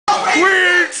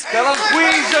Queens! Tell them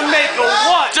Queens, Jamaica,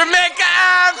 what? Jamaica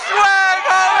and swag,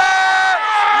 homie!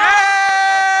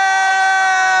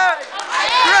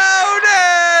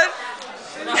 Cronin!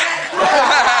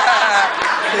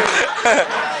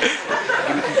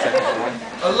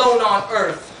 Alone on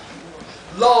earth,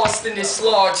 lost in this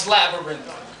large labyrinth.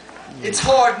 It's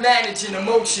hard managing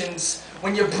emotions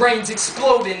when your brain's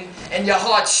exploding and your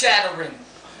heart shattering.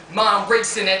 Mind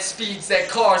racing at speeds that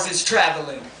cars is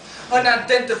traveling.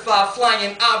 Unidentified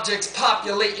flying objects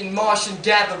populating Martian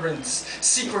gatherings.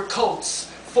 Secret cults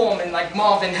forming like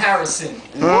Marvin Harrison.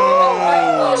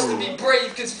 Wants to be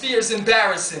brave cause fear's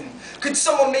embarrassing. Could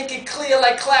someone make it clear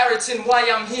like Claritin why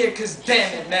I'm here? Cause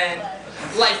damn it, man.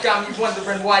 Life got me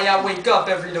wondering why I wake up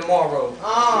every tomorrow.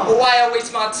 Or why I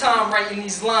waste my time writing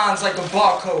these lines like a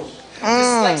barcode.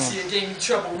 Dyslexia gave me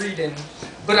trouble reading.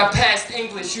 But I passed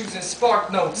English using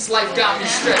Spark Notes. Life got me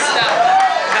stressed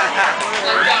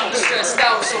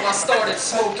out, so I started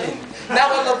smoking.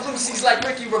 Now I love Lucy's like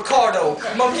Ricky Ricardo.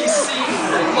 Monkey see,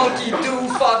 monkey do,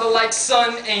 father like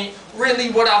son ain't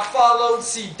really what I followed.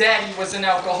 See, daddy was an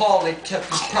alcoholic, kept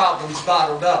his problems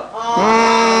bottled up.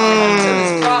 Until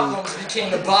his problems became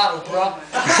the bottle, bruh.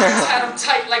 Had him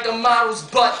tight like a model's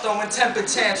butt, throwing temper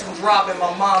tantrums, robbing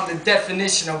my mom the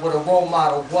definition of what a role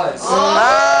model was.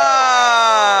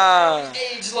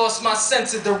 Age lost my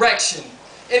sense of direction.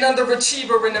 An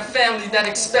underachiever in a family that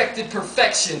expected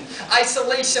perfection.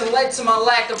 Isolation led to my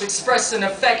lack of expressing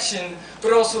affection,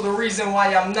 but also the reason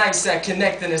why I'm nice at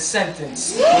connecting a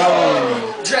sentence.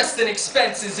 Dressed in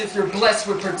expenses if you're blessed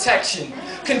with protection.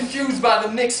 Confused by the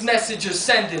mixed message you're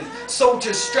sending.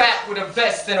 Soldiers strapped with a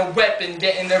vest and a weapon,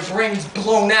 getting their brains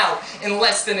blown out in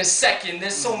less than a second.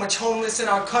 There's so much homeless in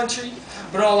our country,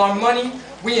 but all our money,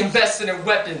 we invested in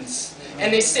weapons.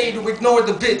 And they say to ignore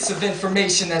the bits of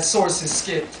information that sources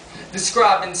skipped,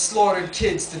 describing slaughtered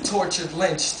kids to tortured,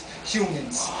 lynched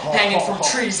humans, hanging from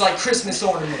trees like Christmas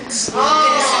ornaments.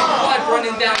 Innocent blood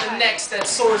running down the necks that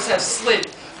swords have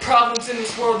slit. Problems in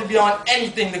this world are beyond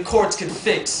anything the courts could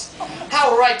fix.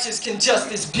 How righteous can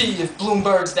justice be if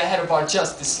Bloomberg's the head of our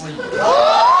Justice League?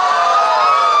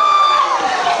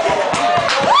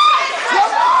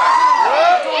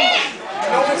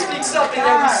 No one speaks up and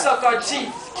then we suck our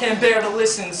teeth. Can't bear to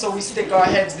listen, so we stick our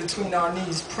heads between our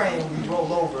knees, praying we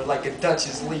roll over like a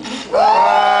Dutch's leaf.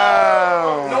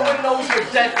 No one knows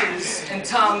what death is, and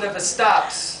time never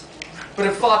stops. But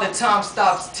if Father Time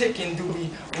stops ticking, do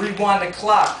we rewind the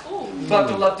clock?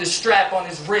 Buckle up the strap on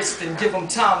his wrist and give him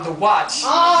time to watch.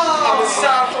 Our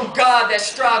sign from God that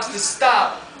strives to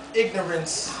stop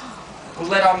ignorance will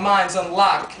let our minds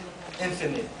unlock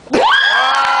infinite.